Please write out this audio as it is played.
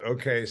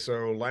Okay,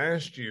 so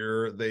last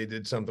year they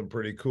did something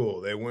pretty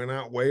cool. They went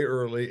out way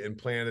early and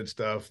planted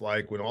stuff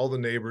like when all the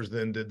neighbors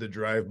then did the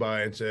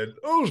drive-by and said,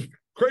 "Those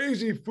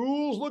crazy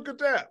fools, look at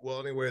that."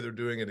 Well, anyway, they're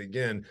doing it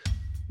again.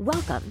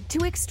 Welcome to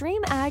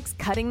Extreme Ag's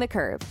Cutting the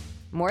Curve.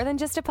 More than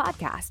just a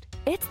podcast,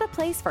 it's the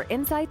place for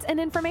insights and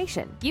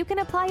information you can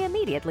apply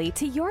immediately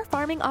to your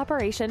farming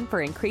operation for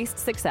increased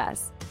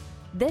success.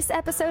 This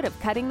episode of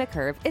Cutting the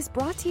Curve is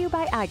brought to you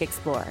by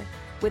AgXplore,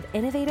 with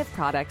innovative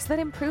products that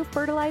improve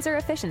fertilizer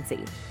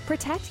efficiency,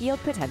 protect yield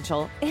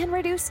potential, and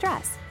reduce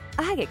stress.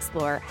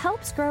 AgXplore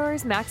helps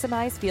growers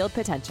maximize field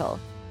potential.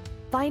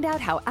 Find out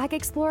how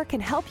AgXplore can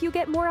help you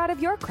get more out of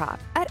your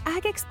crop at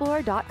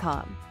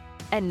agxplore.com.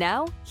 And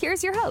now,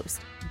 here's your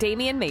host,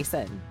 Damian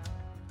Mason.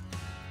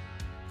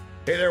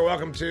 Hey there,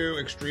 welcome to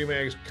Extreme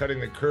Ag's Cutting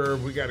the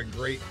Curve. We got a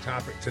great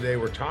topic today.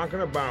 We're talking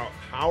about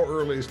how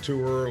early is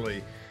too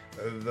early.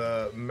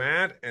 The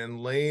Matt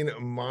and Layne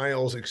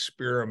Miles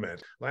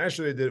experiment. Last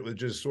year they did it with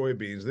just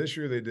soybeans. This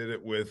year they did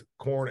it with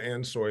corn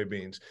and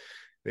soybeans.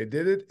 They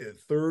did it the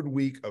third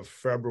week of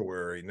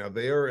February. Now,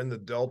 they are in the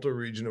Delta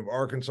region of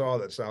Arkansas,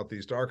 that's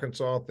southeast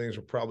Arkansas. Things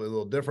are probably a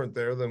little different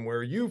there than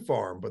where you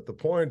farm. But the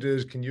point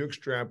is, can you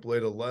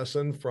extrapolate a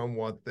lesson from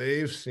what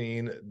they've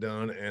seen,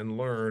 done, and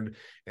learned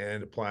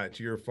and apply it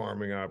to your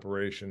farming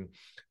operation?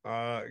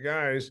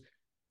 Guys,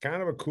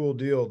 kind of a cool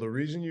deal. The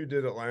reason you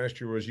did it last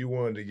year was you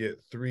wanted to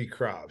get 3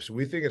 crops.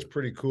 We think it's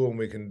pretty cool when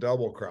we can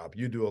double crop.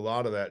 You do a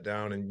lot of that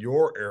down in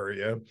your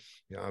area.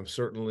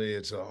 Certainly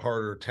it's a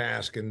harder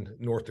task in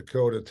North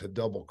Dakota to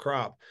double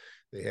crop.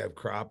 They have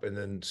crop and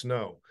then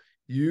snow.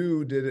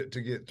 You did it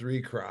to get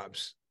 3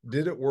 crops.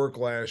 Did it work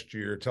last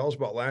year? Tell us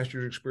about last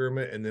year's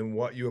experiment and then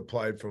what you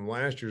applied from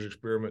last year's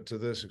experiment to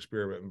this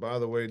experiment. And by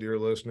the way, dear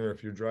listener,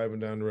 if you're driving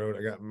down the road,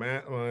 I got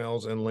Matt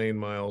Miles and Layne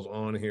Miles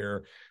on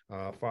here,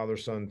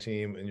 father-son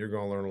team, and you're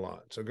going to learn a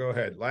lot. So go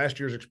ahead. Last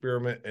year's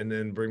experiment and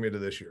then bring me to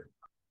this year.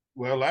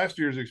 Well, last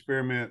year's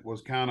experiment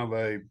was kind of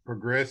a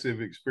progressive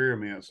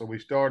experiment. So we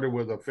started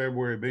with a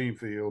February bean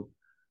field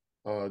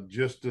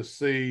just to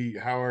see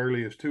how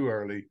early is too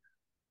early.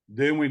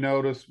 Then we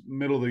noticed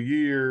middle of the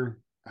year,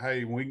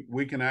 hey,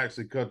 we can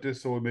actually cut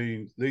these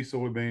soybeans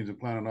and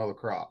plant another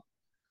crop.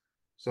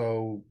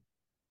 So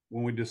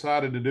when we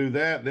decided to do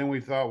that, then we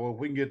thought, well, if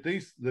we can get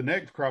the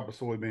next crop of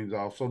soybeans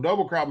off. So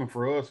double cropping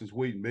for us is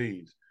wheat and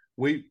beans.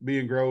 Wheat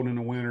being grown in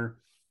the winter,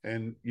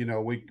 and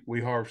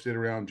we harvest it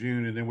around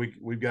June, and then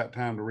we've got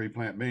time to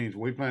replant beans.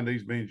 We plant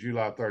these beans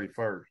July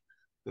 31st,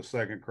 the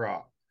second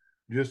crop,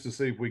 just to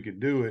see if we could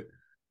do it.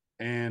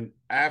 And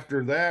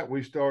after that,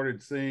 we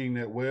started seeing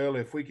that, well,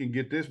 if we can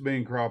get this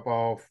bean crop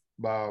off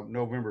by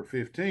November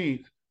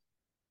 15th,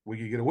 we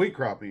could get a wheat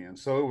crop in.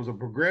 So it was a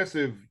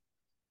progressive.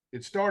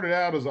 It started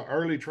out as an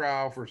early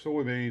trial for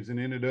soybeans and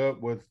ended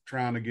up with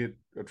trying to get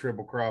a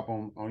triple crop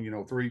on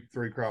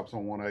three crops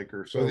on 1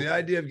 acre. So the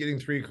idea of getting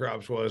 3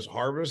 crops was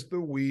harvest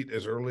the wheat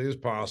as early as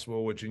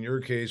possible, which in your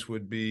case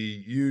would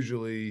be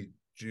usually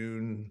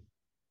June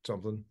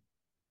something.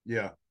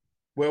 Yeah.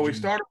 Well, we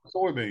started with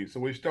soybeans.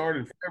 So we started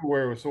in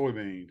February with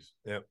soybeans.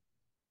 Yep.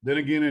 Then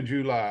again in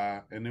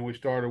July, and then we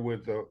started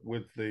with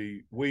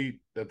the wheat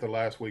at the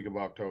last week of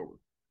October.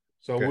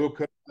 So okay. We'll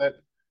cut that.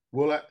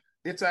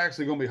 It's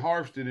actually going to be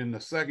harvested in the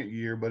second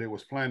year, but it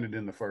was planted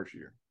in the first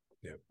year.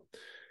 Yeah.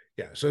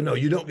 Yeah. So no,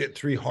 you don't get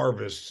 3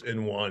 harvests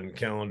in 1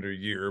 calendar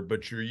year,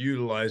 but you're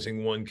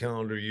utilizing 1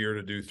 calendar year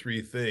to do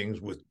 3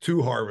 things, with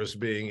 2 harvests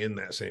being in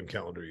that same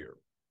calendar year.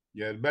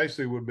 Yeah. It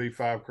basically would be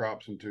 5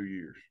 crops in 2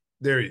 years.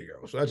 There you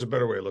go. So that's a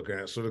better way of looking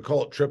at it. So to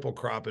call it triple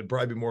crop, it'd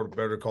probably be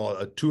better to call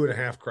it a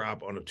 2.5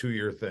 crop on a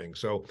 2-year thing.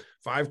 So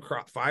 5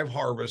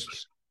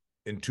 harvests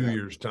in 2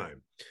 years'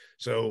 time.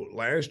 So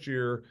last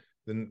year,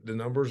 the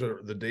numbers are,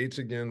 the dates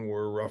again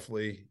were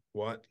roughly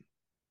what?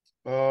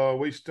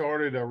 We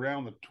started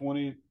around the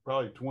 20,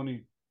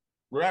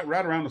 right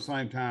around the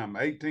same time,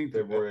 18th,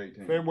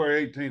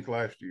 February 18th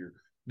last year.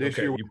 This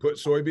year, you put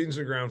soybeans in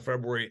the ground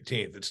February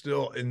 18th. It's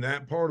still in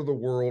that part of the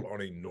world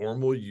on a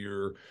normal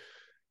year,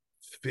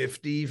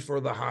 50 for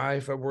the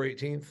high February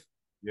 18th.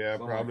 Yeah,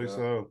 something probably like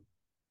so.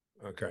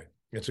 Okay.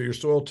 And so your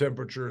soil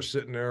temperature is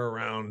sitting there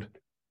around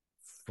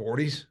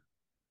 40s?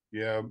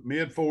 Yeah,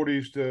 mid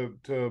 40s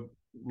to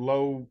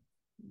low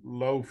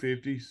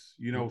 50s,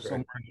 okay.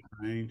 Somewhere in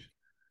the range.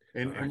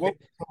 And what's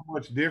so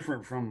much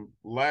different from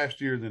last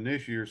year than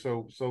this year?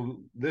 So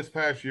this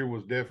past year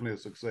was definitely a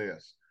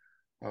success.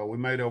 We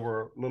made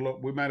about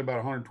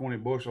 120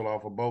 bushel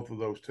off of both of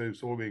those 2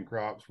 soybean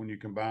crops when you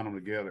combine them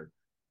together.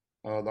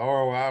 The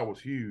ROI was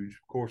huge.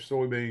 Of course,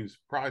 soybeans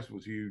price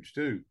was huge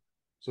too.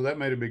 So that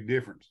made a big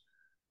difference.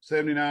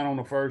 79 on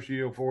the first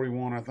yield,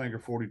 41, I think, or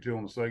 42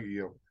 on the second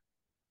yield.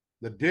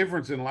 The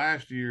difference in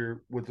last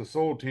year with the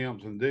soil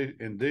temps and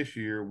this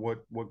year,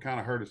 what kind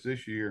of hurt us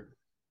this year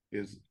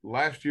is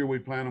last year we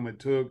planted them, it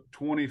took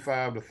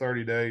 25 to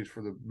 30 days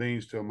for the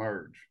beans to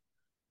emerge.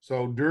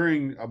 So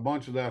during a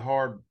bunch of that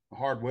hard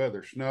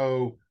weather,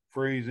 snow,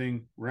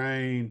 freezing,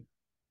 rain,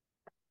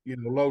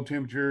 low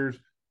temperatures,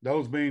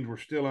 those beans were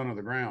still under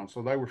the ground.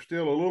 So they were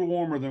still a little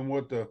warmer than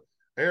what the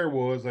air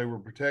was, they were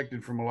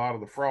protected from a lot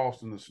of the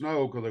frost and the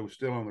snow because they were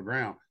still on the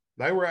ground.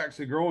 They were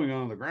actually growing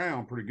on the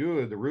ground pretty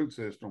good, the root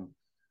system.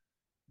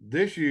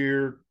 This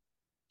year,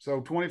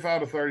 so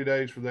 25 to 30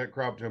 days for that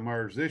crop to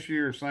emerge. This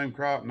year, same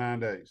crop, 9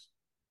 days.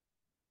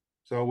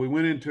 So we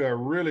went into a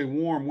really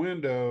warm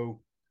window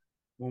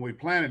when we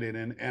planted it.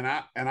 And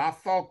I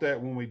thought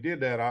that when we did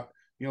that,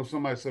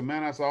 somebody said,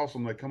 man, that's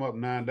awesome. They come up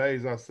in 9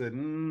 days. I said,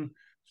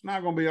 it's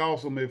not going to be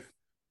awesome if,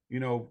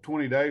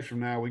 20 days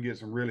from now we get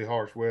some really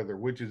harsh weather,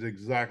 which is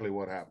exactly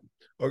what happened.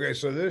 Okay,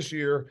 so this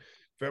year,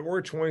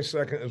 February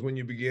 22nd is when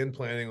you began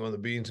planting on the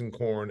beans and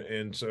corn.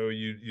 And so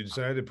you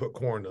decided to put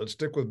corn. Let's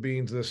stick with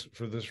beans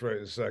for this right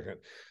a second.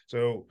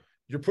 So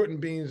you're putting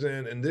beans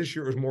in, and this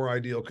year was more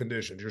ideal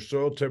conditions. Your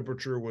soil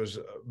temperature was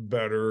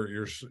better.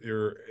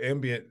 Your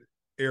ambient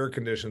air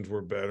conditions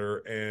were better,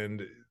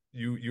 and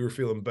you were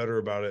feeling better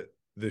about it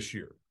this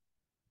year.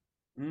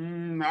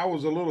 I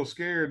was a little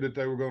scared that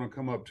they were going to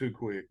come up too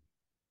quick.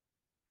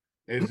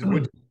 Which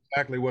is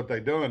exactly what they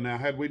done. Now,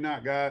 had we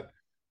not got,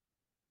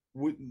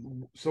 we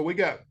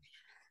got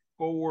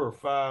 4 or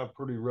 5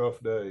 pretty rough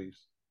days.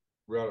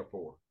 Right at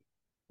 4.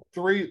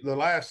 The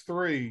last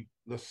 3,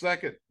 the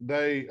second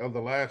day of the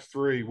last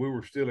 3, we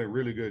were still in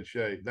really good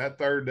shape. That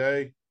third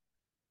day,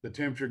 the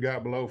temperature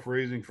got below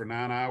freezing for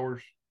 9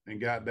 hours and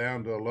got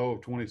down to a low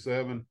of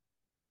 27.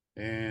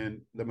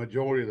 And the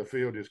majority of the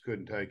field just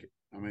couldn't take it.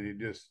 I mean, it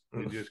just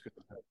couldn't take it.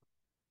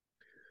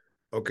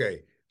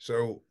 Okay,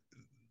 so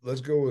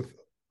let's go with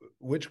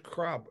which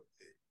crop.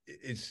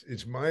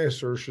 It's my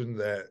assertion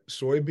that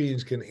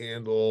soybeans can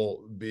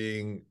handle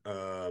being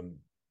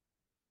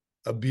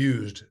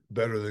abused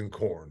better than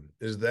corn.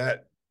 Is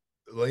that,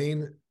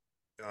 Layne?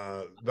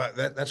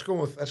 That's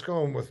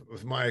going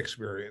with my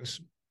experience.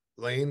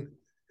 Layne,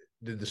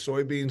 did the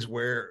soybeans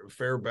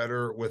fare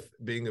better with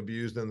being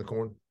abused than the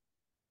corn?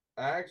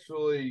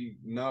 Actually,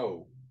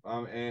 no.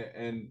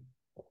 And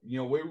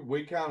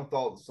we kind of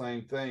thought the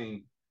same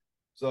thing.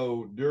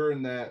 So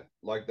during that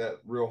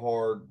real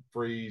hard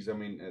freeze, I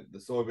mean, the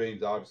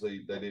soybeans,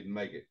 obviously they didn't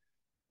make it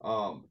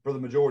for the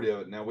majority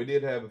of it. Now we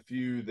did have a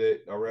few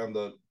that around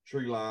the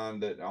tree line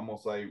that I'm gonna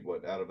say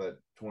out of that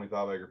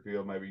 25 acre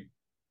field, maybe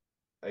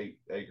 8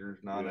 acres,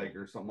 9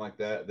 acres, something like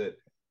that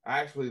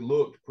actually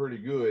looked pretty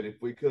good.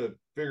 If we could have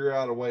figured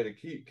out a way to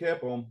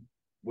kept them,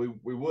 we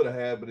would have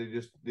had, but it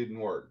just didn't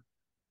work.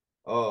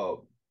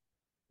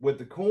 With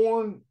the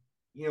corn,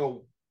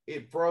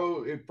 it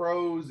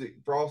froze, it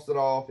frosted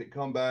off, it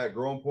come back,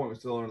 growing point was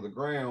still under the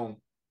ground.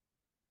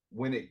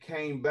 When it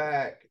came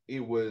back,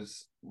 it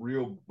was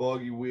real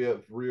buggy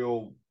whipped,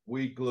 real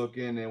weak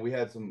looking, and we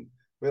had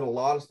a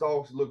lot of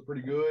stalks that looked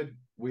pretty good.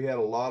 We had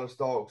a lot of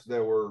stalks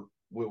that were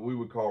what we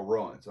would call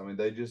runts. I mean,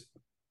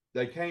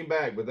 they came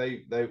back, but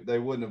they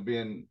wouldn't have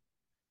been,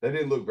 they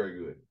didn't look very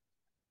good.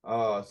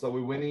 So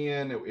we went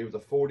in, it was a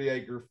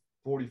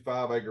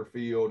 45 acre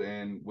field,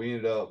 and we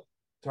ended up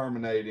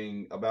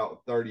terminating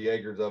about 30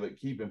 acres of it,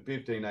 keeping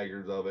 15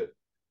 acres of it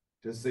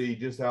to see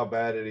just how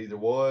bad it either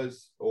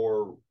was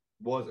or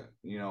wasn't,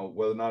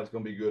 whether or not it's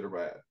going to be good or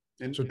bad.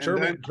 So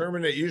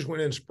terminate, you just went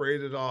in and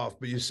sprayed it off,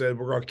 but you said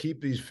we're going to keep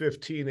these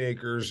 15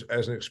 acres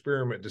as an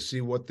experiment to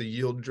see what the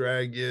yield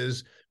drag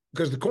is,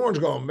 because the corn's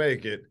going to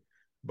make it.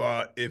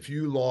 But if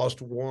you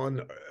lost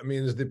one, I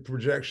mean, is the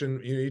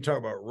projection, you talk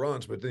about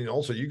runs, but then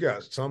also you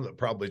got some that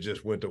probably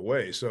just went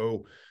away.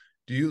 So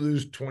do you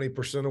lose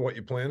 20% of what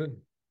you planted?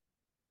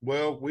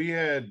 Well, we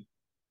had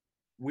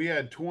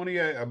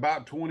 28,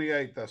 about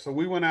 28. So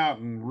we went out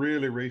and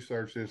really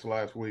researched this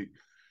last week.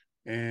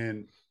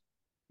 And,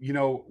 and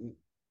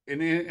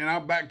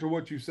I'll back to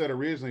what you said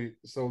originally.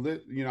 So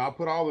that, I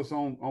put all this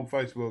on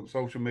Facebook,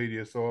 social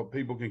media, so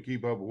people can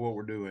keep up with what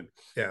we're doing.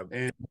 Yeah.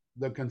 And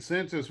the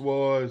consensus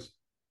was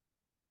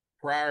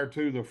prior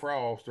to the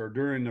frost or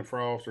during the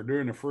frost or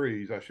during the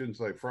freeze, I shouldn't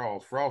say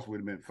frost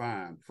would have been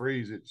fine.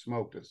 Freeze, it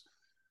smoked us.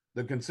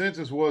 The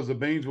consensus was the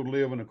beans would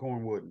live and the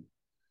corn wouldn't.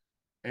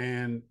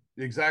 And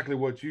exactly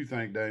what you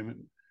think,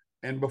 Damon.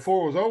 And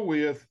before it was over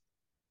with,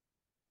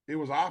 it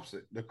was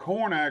opposite. The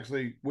corn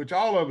actually, which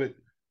all of it,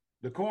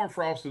 the corn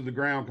frosted the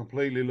ground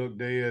completely, looked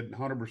dead,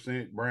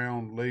 100%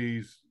 brown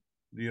leaves,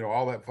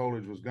 all that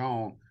foliage was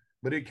gone,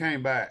 but it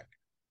came back.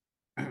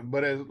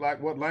 But as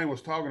like what Layne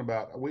was talking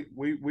about,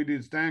 we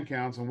did stand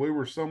counts and we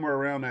were somewhere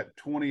around that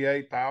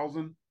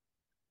 28,000.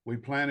 We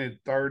planted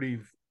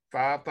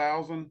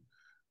 35,000,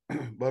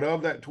 but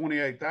of that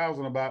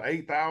 28,000, about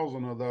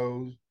 8,000 of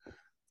those,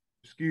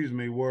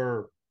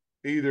 were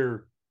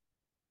either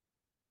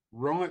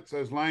runts,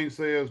 as Layne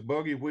says,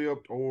 buggy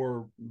whipped,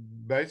 or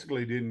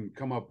basically didn't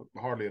come up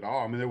hardly at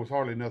all. I mean, there was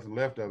hardly nothing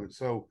left of it.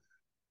 So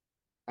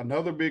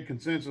another big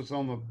consensus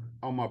on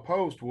my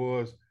post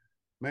was,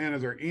 man,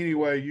 is there any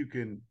way you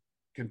can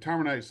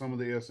terminate some of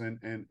this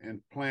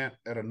and plant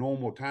at a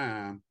normal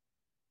time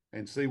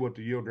and see what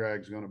the yield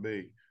drag is going to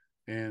be?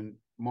 And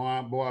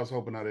I was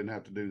hoping I didn't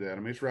have to do that. I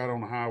mean, it's right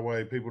on the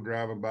highway, people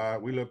driving by,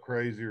 we look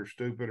crazy or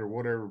stupid or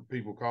whatever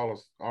people call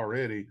us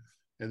already.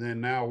 And then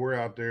now we're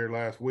out there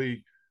last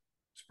week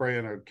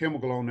spraying a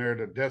chemical on there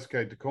to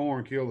desiccate the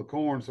corn, kill the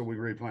corn, so we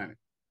replant it.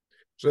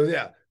 So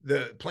yeah,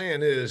 the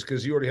plan is,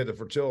 because you already had the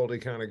fertility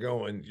kind of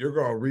going, you're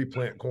going to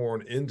replant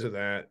corn into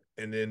that.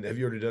 And then have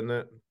you already done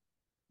that?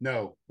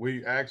 No,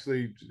 we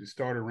actually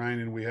started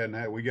raining. We hadn't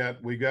had, we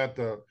got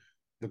the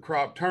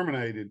crop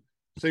terminated.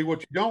 See,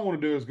 what you don't want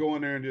to do is go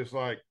in there and just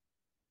like,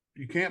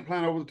 you can't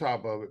plant over the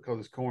top of it because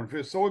it's corn. If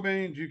it's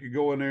soybeans, you could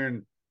go in there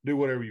and do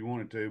whatever you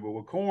wanted to. But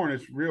with corn,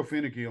 it's real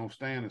finicky on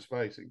stand and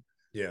spacing.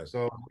 Yeah.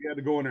 So we had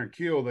to go in there and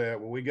kill that.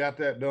 Well, we got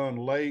that done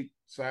late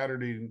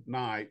Saturday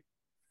night,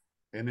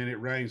 and then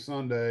it rained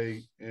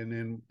Sunday, and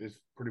then it's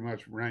pretty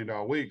much rained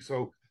all week.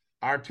 So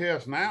our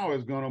test now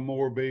is going to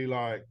more be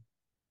like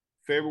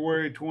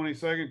February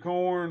 22nd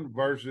corn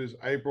versus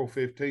April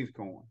 15th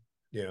corn.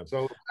 Yeah.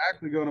 So it's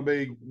actually going to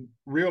be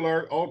real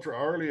ultra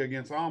early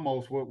against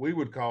almost what we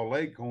would call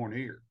late corn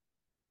here.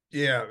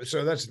 Yeah.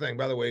 So that's the thing.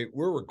 By the way,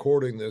 we're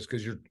recording this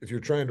because if you're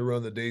trying to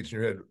run the dates in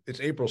your head, it's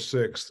April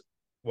 6th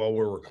while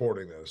we're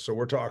recording this. So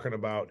we're talking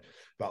about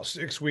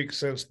 6 weeks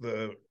since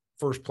the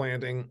first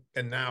planting,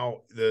 and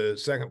now the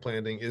second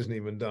planting isn't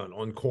even done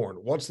on corn.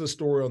 What's the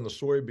story on the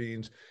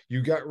soybeans?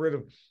 You got rid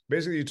of,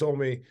 basically you told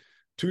me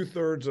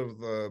 2/3 of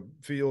the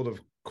field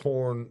of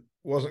corn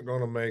wasn't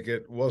going to make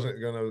it,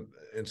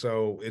 and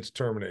so it's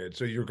terminated.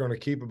 So you're going to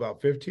keep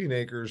about 15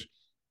 acres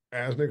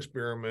as an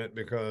experiment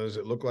because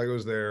it looked like it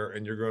was there,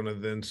 and you're going to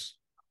then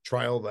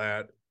trial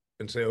that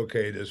and say,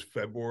 okay, does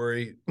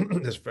February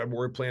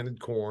planted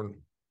corn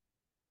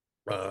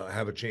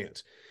have a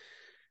chance?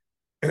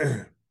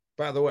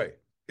 By the way,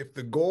 if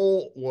the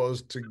goal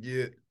was to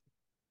get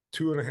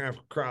 2.5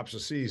 crops a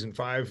season,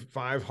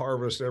 five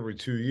harvests every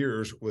 2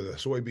 years with a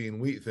soybean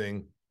wheat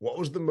thing, what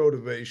was the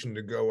motivation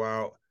to go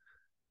out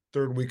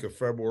third week of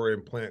February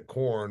and plant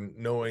corn,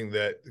 knowing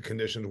that the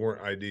conditions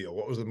weren't ideal?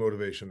 What was the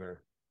motivation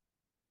there?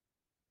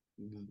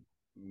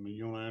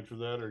 You want to answer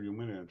that, or you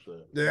want me to answer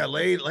that? Yeah,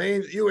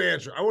 Layne, you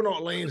answer. I want to know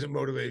what Layne's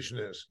motivation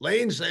is.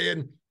 Layne's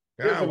saying,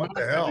 what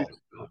the hell?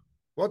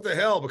 What the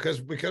hell?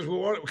 Because we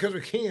want it, because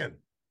we can.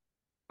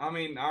 I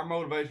mean, our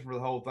motivation for the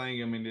whole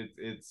thing, I mean,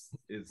 it's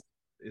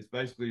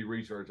basically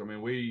research. I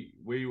mean, we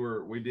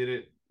did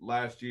it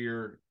last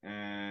year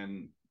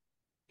and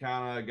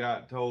kind of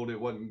got told it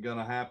wasn't going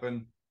to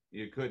happen.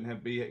 It couldn't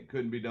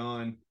be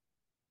done.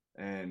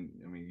 And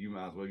I mean, you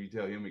might as well, you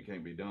tell him it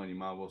can't be done, you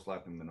might as well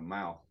slap him in the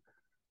mouth.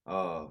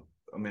 I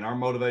mean, our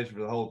motivation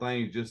for the whole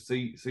thing is just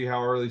see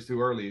how early is too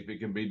early, if it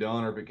can be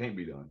done or if it can't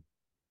be done.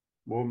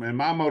 Well, man,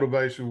 my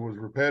motivation was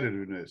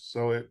repetitiveness.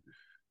 So it,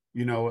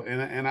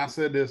 and I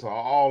said this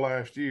all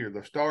last year,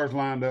 the stars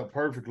lined up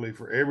perfectly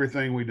for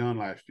everything we done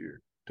last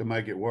year to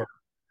make it work.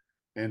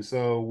 And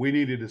so we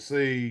needed to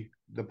see,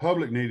 the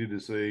public needed to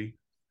see,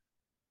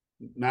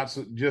 not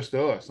just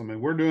us. I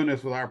mean, we're doing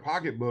this with our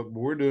pocketbook, but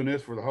we're doing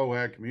this for the whole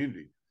ag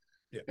community.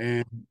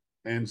 Yeah.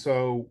 And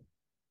so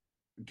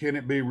can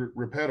it be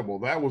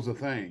repeatable? That was the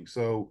thing.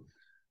 So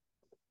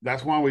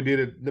that's why we did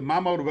it. My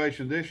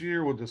motivation this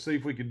year was to see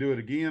if we could do it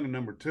again. And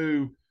number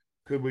two,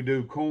 could we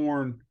do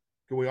corn?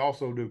 Could we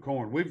also do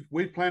corn?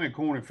 We've planted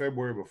corn in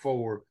February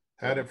before,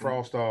 had it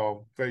frost off.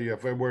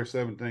 February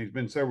 17th. It's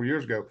been several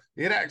years ago.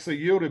 It actually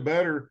yielded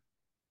better,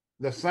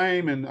 the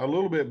same and a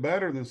little bit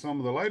better than some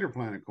of the later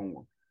planted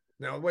corn.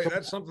 Now, wait,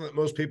 that's something that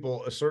most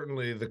people,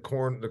 certainly the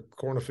corn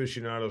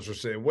aficionados, are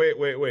saying,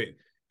 wait.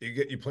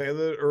 You planted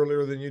it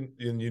earlier than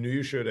you knew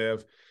you should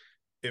have.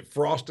 It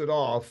frosted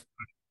off.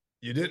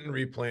 You didn't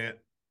replant,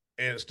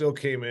 and it still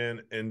came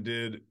in and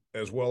did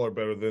as well or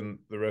better than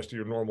the rest of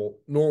your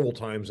normal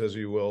times, as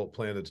you will,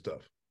 planted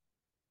stuff.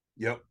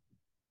 Yep.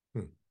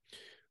 Do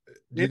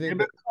you think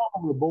that's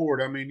on the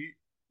board? I mean,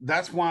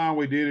 that's why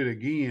we did it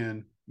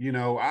again.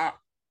 I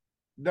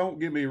don't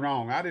get me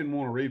wrong. I didn't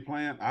want to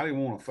replant. I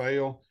didn't want to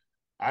fail.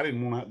 I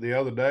didn't want to. The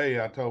other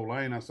day, I told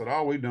Layne, I said,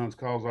 all we've done is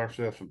cause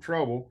ourselves some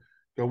trouble.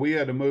 So we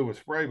had to move a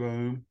spray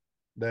boom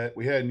that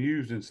we hadn't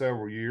used in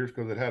several years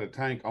because it had a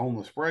tank on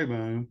the spray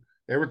boom.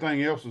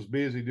 Everything else was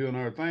busy doing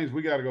other things.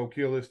 We got to go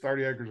kill this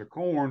 30 acres of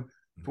corn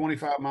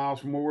 25 miles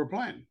from where we're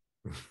planting.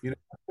 How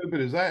stupid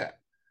is that?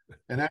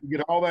 And have to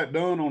get all that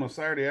done on a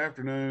Saturday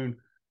afternoon.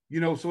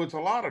 So it's a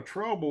lot of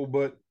trouble,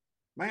 but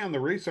man, the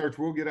research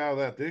we'll get out of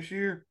that this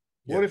year.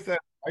 Yeah. What if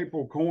that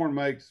April corn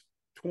makes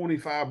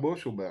 25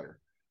 bushel better?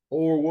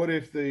 Or what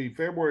if the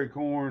February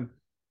corn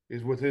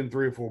is within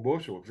 3 or 4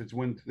 bushel? If it's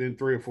within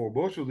 3 or 4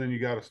 bushel, then you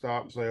got to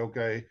stop and say,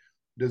 okay,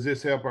 does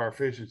this help our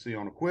efficiency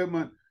on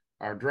equipment,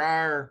 our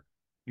dryer?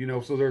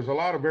 So there's a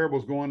lot of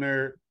variables going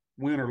there,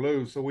 win or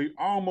lose. So we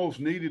almost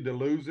needed to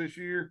lose this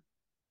year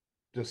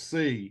to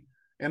see.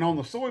 And on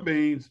the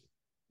soybeans,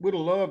 we'd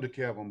have loved to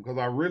keep them because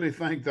I really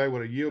think they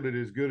would have yielded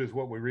as good as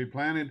what we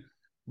replanted,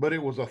 but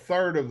it was a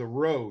third of the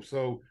row.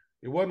 So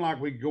it wasn't like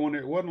we could go in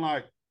there. It wasn't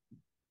like,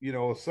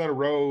 a set of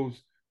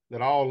rows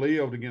that all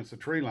lived against the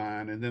tree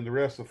line and then the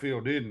rest of the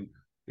field didn't.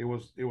 It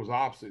was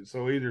opposite.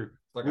 So either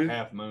it's like a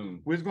half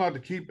moon. We was going to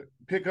have to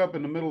pick up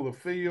in the middle of the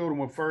field, and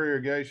with fur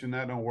irrigation,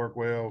 that don't work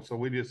well. So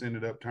we just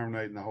ended up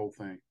terminating the whole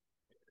thing.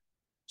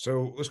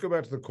 So let's go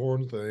back to the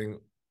corn thing.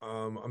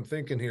 I'm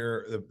thinking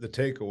here, the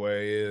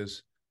takeaway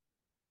is,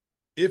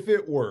 if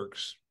it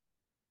works,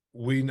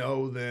 we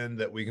know then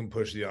that we can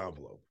push the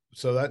envelope.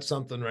 So that's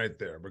something right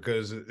there,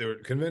 because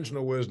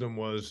conventional wisdom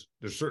was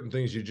there's certain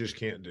things you just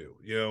can't do,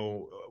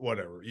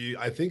 whatever.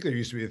 I think there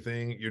used to be a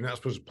thing, you're not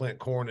supposed to plant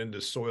corn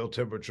into soil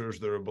temperatures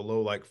that are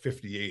below like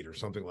 58 or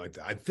something like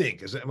that. I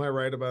think, am I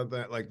right about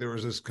that? Like there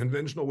was this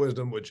conventional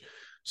wisdom, which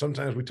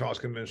sometimes we toss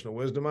conventional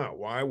wisdom out.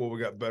 Why? Well, we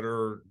got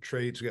better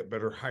traits, we got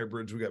better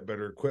hybrids, we got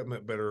better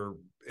equipment, better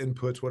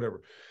inputs,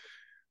 whatever.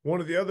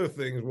 One of the other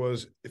things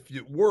was if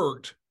it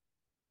worked,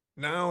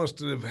 now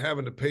instead of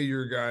having to pay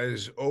your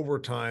guys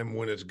overtime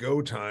when it's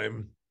go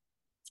time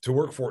to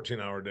work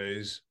 14-hour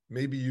days,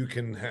 maybe you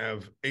can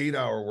have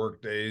 8-hour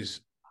work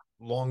days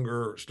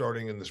longer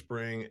starting in the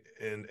spring,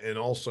 and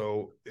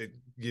also it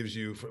gives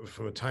you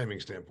from a timing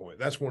standpoint.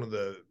 That's one of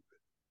the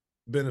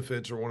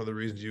benefits or one of the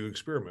reasons you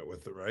experiment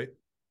with it, right?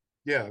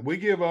 Yeah, we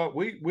give up.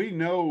 We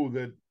know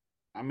that.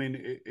 I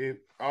mean,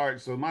 all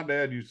right. So my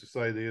dad used to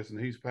say this, and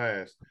he's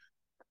passed.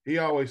 He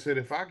always said,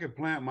 if I could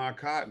plant my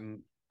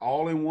cotton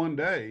all in one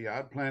day,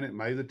 I'd plant it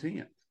May the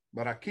 10th.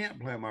 But I can't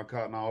plant my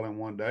cotton all in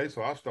one day,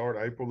 so I start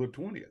April the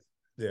 20th.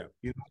 Yeah,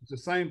 it's the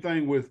same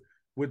thing with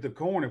the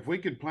corn. If we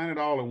could plant it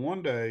all in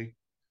one day,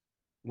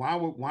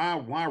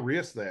 why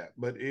risk that?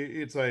 But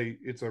it's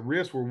a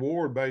risk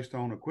reward based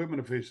on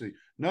equipment efficiency.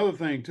 Another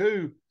thing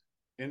too,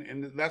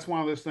 and that's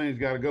why this thing's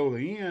got to go to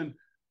the end.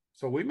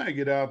 So we may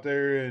get out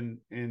there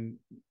in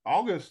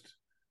August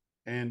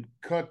and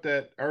cut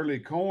that early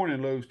corn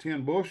and lose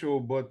 10 bushel,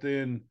 but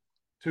then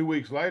 2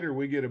 weeks later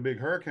we get a big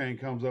hurricane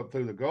comes up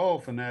through the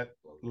Gulf, and that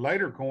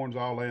later corn's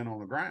all laying on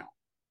the ground.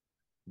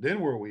 Then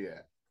where are we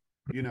at?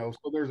 So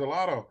there's a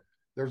lot of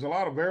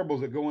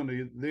variables that go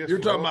into this. You're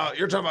talking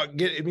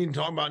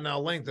about now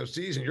length of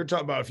season. You're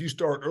talking about if you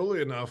start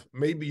early enough,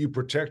 maybe you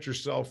protect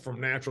yourself from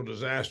natural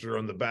disaster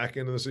on the back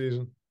end of the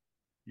season.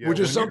 Yeah,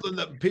 which is something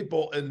that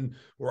people in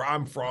where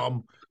I'm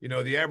from,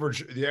 the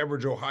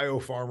average Ohio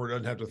farmer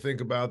doesn't have to think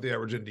about. The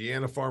average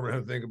Indiana farmer doesn't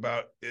have to think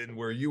about. And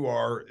where you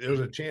are, there's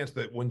a chance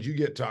that when you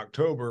get to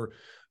October,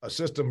 a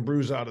system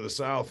brews out of the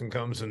south and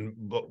comes and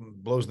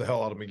blows the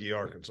hell out of McGee,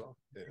 Arkansas.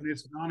 Yeah.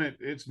 It's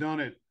done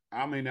it.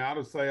 I mean, I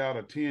would say out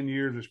of 10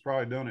 years, it's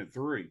probably done it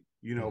 3.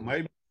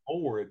 Maybe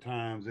 4 at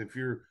times if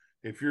you're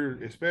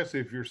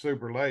especially if you're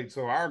super late.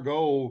 So our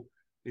goal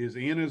is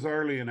in as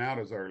early and out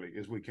as early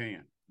as we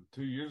can.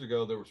 2 years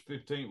ago, there was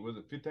 15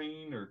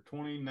 or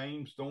 20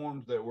 named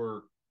storms that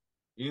were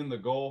in the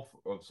Gulf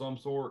of some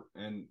sort,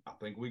 and I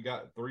think we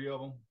got 3 of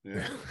them.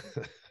 Yeah.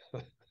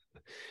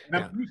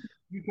 Now,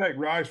 you take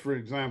rice, for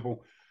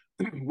example.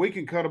 We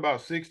can cut about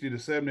 60 to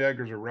 70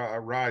 acres of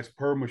rice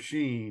per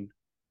machine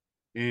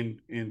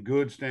in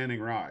good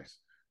standing rice.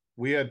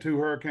 We had 2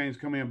 hurricanes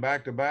come in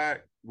back to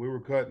back. We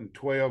were cutting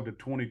 12 to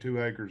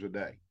 22 acres a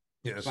day.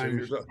 Yeah,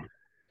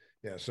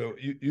 so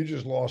you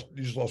just lost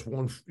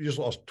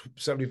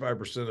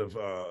 75%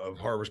 of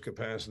harvest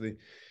capacity.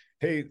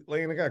 Hey,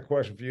 Layne, I got a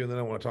question for you, and then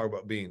I want to talk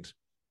about beans.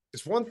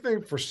 It's one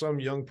thing for some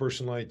young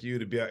person like you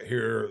to be out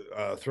here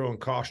throwing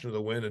caution to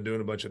the wind and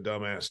doing a bunch of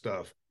dumbass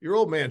stuff. Your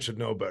old man should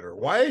know better.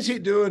 Why is he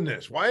doing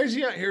this? Why is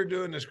he out here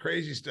doing this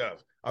crazy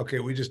stuff?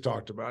 Okay, we just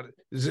talked about it.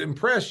 Does it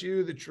impress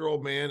you that your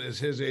old man is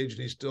his age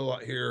and he's still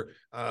out here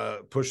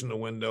pushing the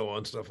window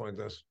on stuff like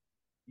this?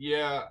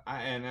 Yeah,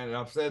 and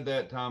I've said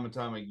that time and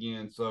time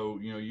again. So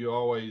you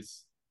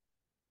always,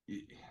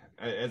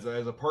 as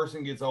a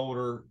person gets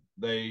older,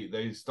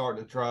 they start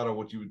to try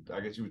to I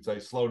guess you would say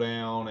slow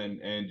down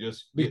and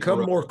just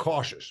become more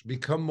cautious.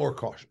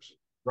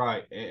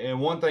 Right, and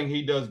one thing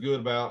he does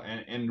good about,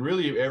 and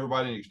really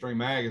everybody in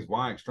Extreme Ag is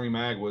why Extreme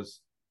Ag was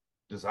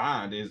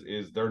designed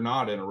is they're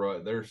not in a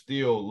rut. They're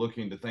still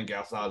looking to think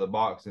outside the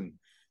box and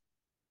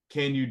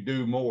can you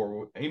do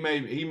more? He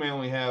may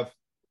only have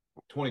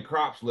 20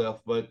 crops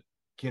left, but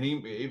can he,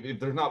 if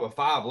there's not but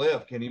 5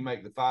 left, can he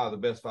make the 5 the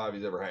best 5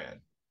 he's ever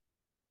had?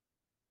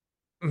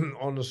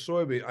 On the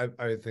soybean,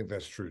 I think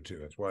that's true too.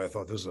 That's why I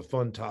thought this is a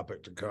fun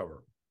topic to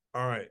cover.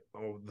 All right.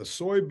 The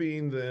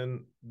soybean,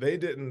 then they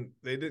didn't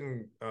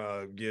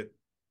get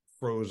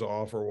froze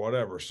off or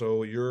whatever.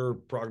 So your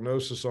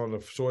prognosis on the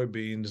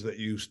soybeans that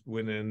you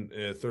went in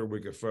 3rd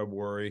week of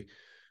February,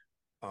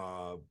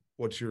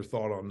 what's your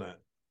thought on that?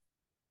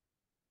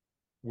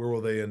 Where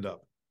will they end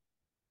up?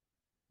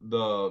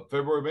 The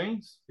February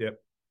beans? Yep.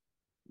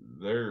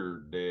 They're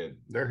dead.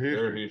 They're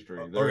history.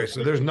 Okay,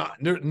 so they're not.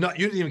 You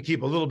didn't even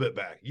keep a little bit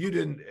back. You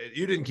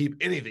didn't keep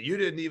anything. You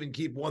didn't even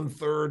keep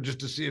 1/3 just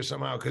to see if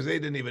somehow, because they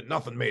didn't even,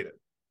 nothing made it.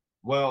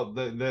 Well,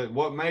 the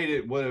what made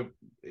it would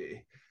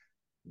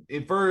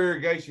in furrow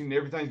irrigation,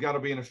 everything's got to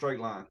be in a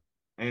straight line.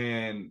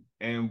 And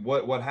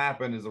what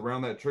happened is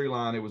around that tree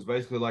line, it was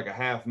basically like a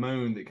half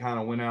moon that kind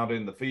of went out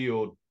in the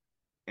field,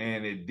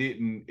 and it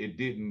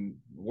didn't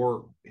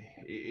work.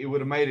 It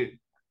would have made it.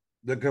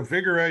 The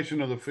configuration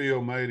of the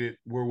field made it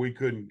where we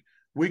could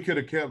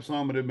have kept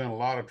some, but it'd been a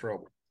lot of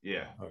trouble.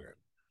 Yeah. Okay.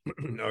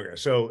 Okay.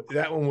 So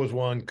that one was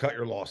one. Cut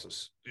your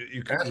losses.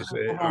 You could just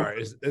say, all right,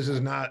 this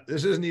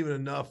isn't even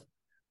enough.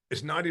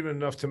 It's not even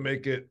enough to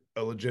make it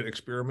a legit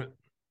experiment.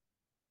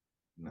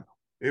 No,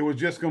 it was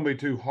just going to be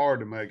too hard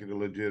to make it a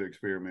legit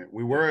experiment.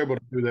 We were able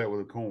to do that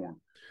with the corn,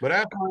 but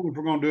after if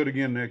we're going to do it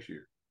again next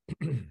year.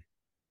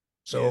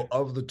 So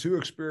of the 2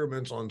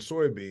 experiments on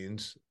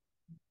soybeans,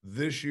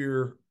 this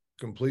year,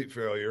 complete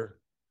failure.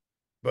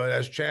 But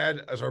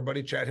as our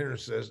buddy Chad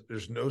Henderson says,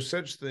 there's no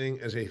such thing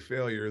as a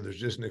failure. There's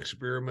just an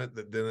experiment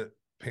that didn't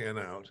pan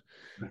out.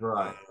 That's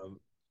right.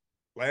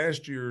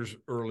 Last year's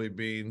early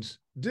beans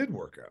did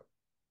work out.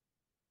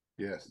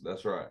 Yes,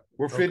 that's right.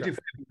 We're 50-50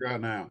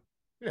 right now.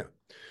 Yeah.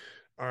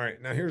 All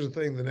right. Now, here's the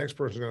thing. The next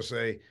person's going to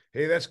say,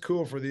 hey, that's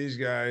cool for these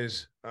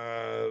guys.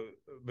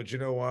 But you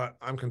know what?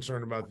 I'm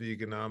concerned about the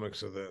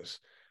economics of this.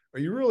 Are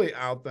you really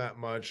out that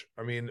much?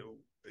 I mean,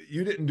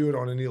 you didn't do it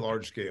on any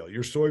large scale.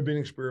 Your soybean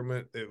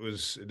experiment, it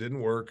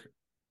didn't work.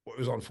 It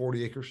was on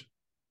 40 acres.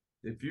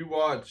 If you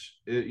watch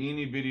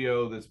any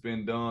video that's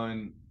been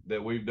done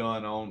that we've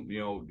done on,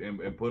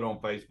 and put on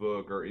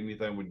Facebook or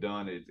anything we've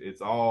done,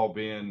 it's all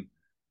been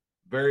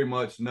very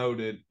much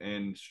noted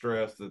and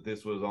stressed that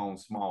this was on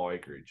small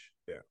acreage.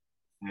 Yeah.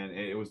 And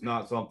it was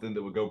not something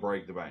that would go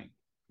break the bank.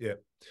 Yeah.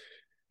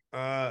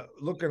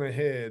 Looking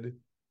ahead,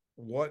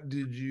 what are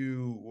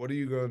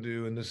you going to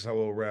do? And this is how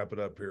we'll wrap it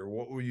up here.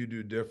 What will you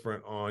do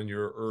different on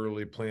your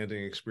early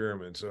planting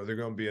experiments? Are there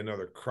going to be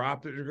another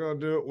crop that you're going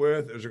to do it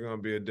with? Is there going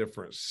to be a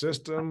different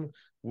system?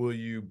 Will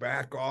you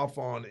back off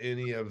on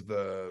any of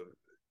the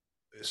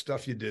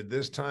stuff you did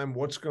this time?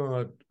 What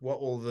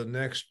will the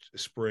next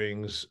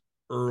spring's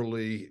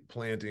early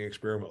planting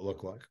experiment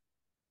look like?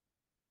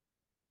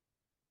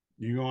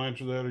 You gonna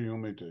answer that, or you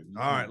want me to?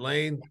 All right,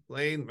 Layne,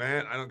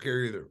 Matt, I don't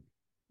care either.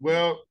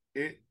 Well,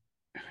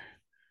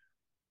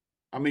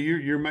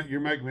 you're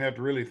making me have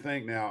to really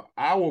think now.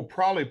 I will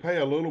probably pay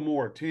a little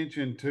more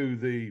attention to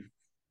the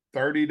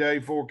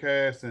 30-day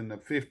forecast and the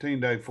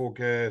 15-day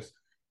forecast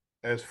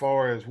as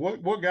far as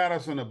what got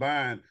us in the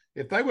bind.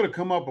 If they would have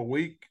come up a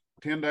week,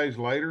 10 days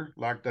later,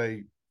 like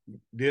they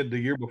did the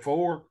year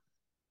before,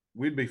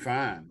 we'd be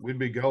fine. We'd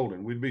be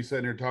golden. We'd be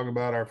sitting here talking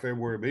about our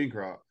February bean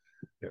crop.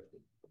 Yep.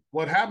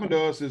 What happened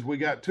to us is we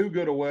got too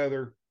good of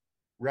weather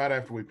right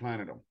after we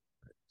planted them.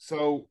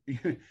 So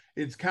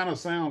it kind of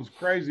sounds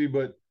crazy,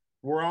 but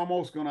we're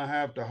almost going to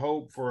have to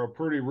hope for a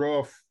pretty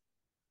rough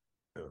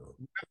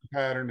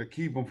pattern to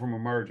keep them from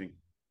emerging,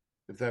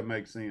 if that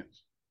makes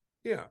sense.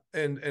 Yeah,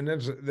 and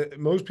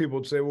most people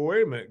would say, well,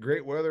 wait a minute,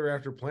 great weather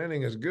after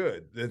planting is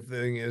good. The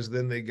thing is,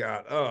 then they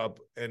got up,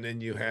 and then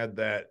you had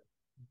that.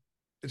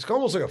 It's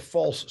almost like a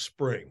false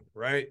spring,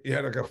 right? You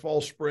had like a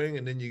false spring,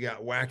 and then you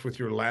got whacked with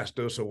your last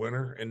dose of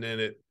winter, and then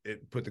it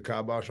put the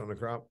kibosh on the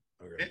crop.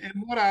 Okay. And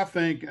what I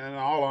think, in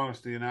all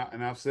honesty, and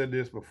I've said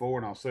this before,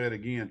 and I'll say it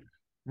again,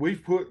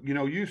 we've put,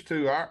 used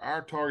to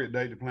our target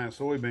date to plant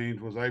soybeans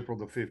was April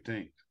the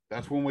 15th.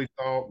 That's when we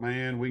thought,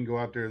 man, we can go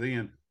out there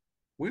then.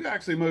 We've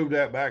actually moved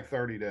that back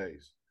 30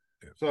 days.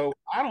 Yeah. So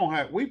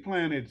we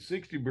planted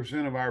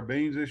 60% of our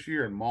beans this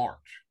year in March.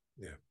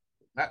 Yeah.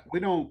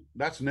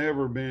 That's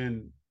never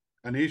been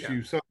an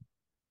issue. Yeah.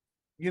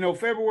 So,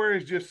 February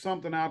is just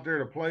something out there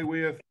to play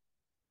with,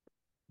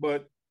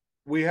 but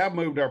we have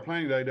moved our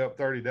planting date up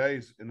 30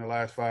 days in the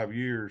last 5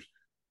 years.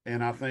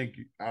 And I think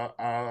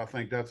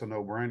that's a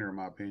no-brainer in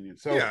my opinion.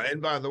 So yeah,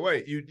 and by the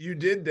way, you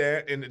did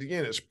that, and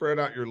again, it spread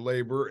out your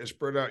labor, it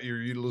spread out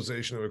your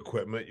utilization of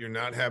equipment. You're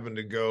not having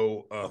to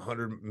go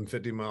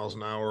 150 miles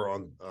an hour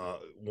on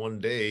one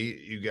day.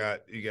 You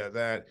got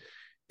that,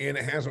 and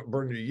it hasn't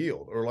burned your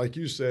yield. Or like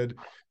you said,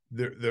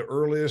 the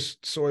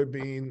earliest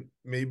soybean,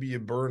 maybe you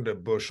burned a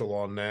bushel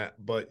on that,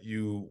 but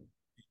you,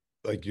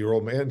 like your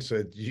old man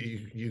said,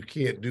 you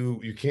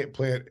can't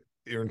plant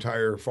your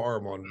entire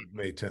farm on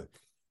May 10th.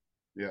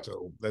 Yeah.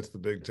 So that's the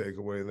big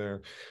takeaway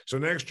there. So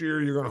next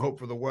year you're going to hope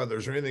for the weather.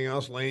 Is there anything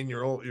else, Layne?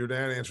 Your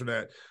dad answered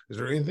that. Is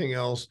there anything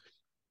else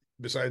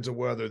besides the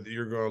weather that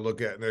you're going to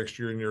look at next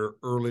year in your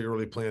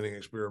early planting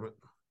experiment?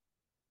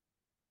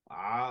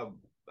 I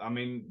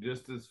mean,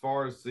 just as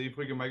far as see if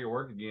we can make it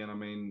work again. I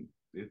mean,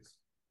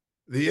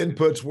 the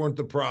inputs weren't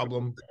the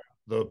problem.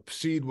 The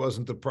seed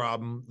wasn't the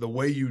problem. The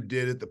way you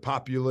did it, the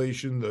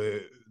population,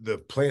 the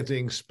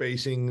planting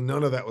spacing,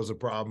 none of that was a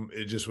problem.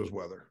 It just was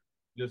weather.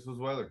 Just was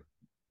weather.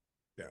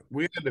 Yeah.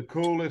 We had the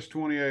coolest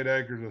 28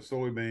 acres of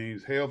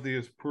soybeans,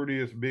 healthiest,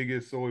 prettiest,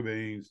 biggest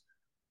soybeans.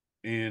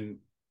 And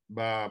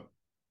by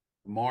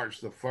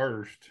March the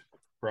 1st,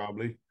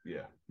 probably,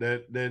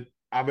 that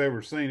I've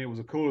ever seen. It was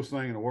the coolest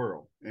thing in the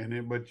world.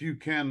 But you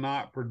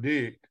cannot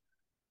predict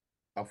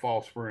a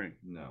fall spring.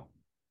 No.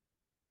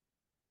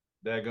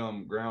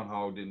 Daggum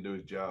groundhog didn't do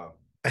his job.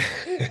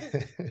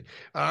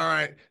 All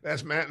right.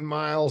 That's Matt and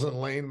Miles and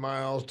Layne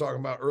Miles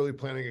talking about early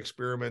planting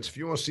experiments. If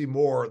you want to see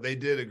more, they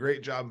did a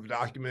great job of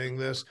documenting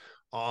this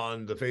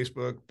on the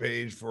Facebook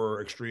page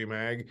for Extreme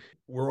Ag.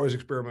 We're always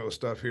experimenting with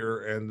stuff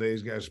here, and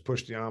these guys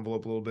push the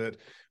envelope a little bit.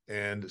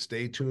 And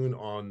stay tuned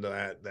on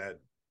that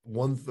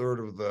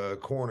 1/3 of the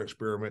corn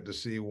experiment to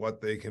see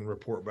what they can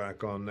report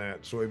back on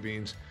that.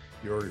 Soybeans,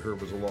 you already heard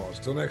was a loss.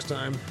 Till next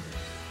time,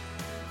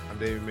 I'm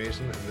David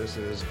Mason, and this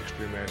is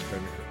Extreme Ag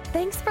Cutting the Curve.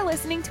 Thanks for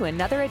listening to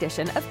another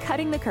edition of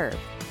Cutting the Curve.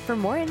 For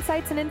more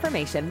insights and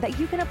information that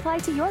you can apply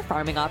to your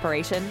farming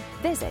operation,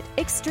 visit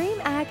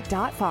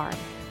extremeag.farm.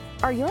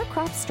 Are your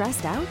crops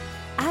stressed out?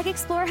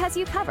 AgXplore has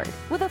you covered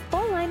with a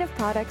full line of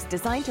products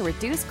designed to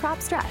reduce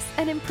crop stress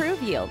and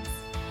improve yields.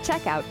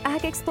 Check out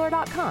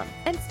agxplore.com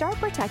and start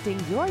protecting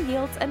your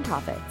yields and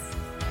profits.